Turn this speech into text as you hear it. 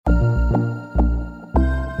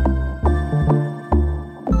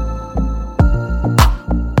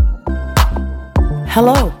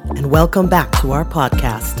Hello, and welcome back to our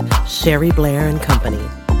podcast, Sherry Blair and Company,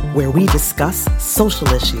 where we discuss social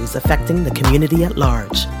issues affecting the community at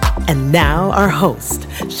large. And now our host,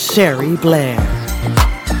 Sherry Blair.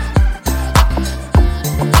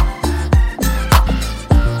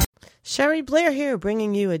 Sherry Blair here,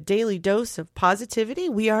 bringing you a daily dose of positivity.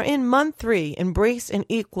 We are in month 3, embrace and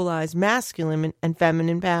equalize masculine and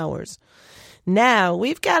feminine powers. Now,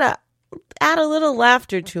 we've got to add a little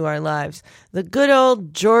laughter to our lives. The good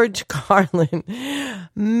old George Carlin.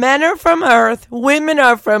 Men are from Earth, women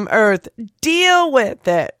are from Earth. Deal with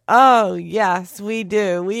it. Oh, yes, we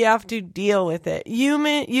do. We have to deal with it.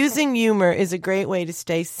 Using humor is a great way to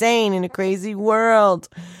stay sane in a crazy world.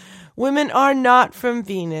 Women are not from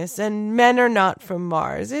Venus and men are not from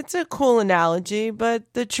Mars. It's a cool analogy,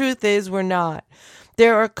 but the truth is we're not.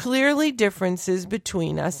 There are clearly differences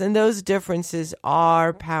between us, and those differences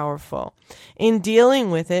are powerful. In dealing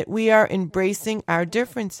with it, we are embracing our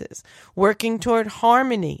differences, working toward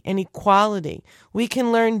harmony and equality. We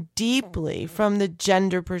can learn deeply from the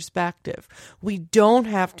gender perspective. We don't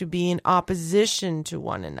have to be in opposition to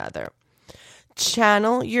one another.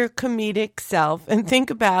 Channel your comedic self and think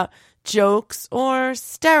about jokes or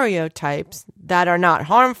stereotypes that are not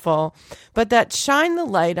harmful, but that shine the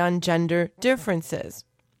light on gender differences.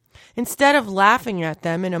 Instead of laughing at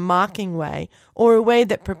them in a mocking way or a way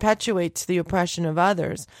that perpetuates the oppression of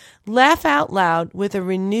others, laugh out loud with a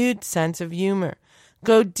renewed sense of humor.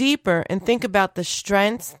 Go deeper and think about the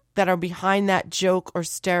strengths that are behind that joke or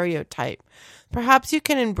stereotype. Perhaps you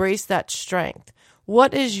can embrace that strength.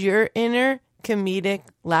 What is your inner comedic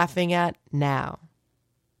laughing at now?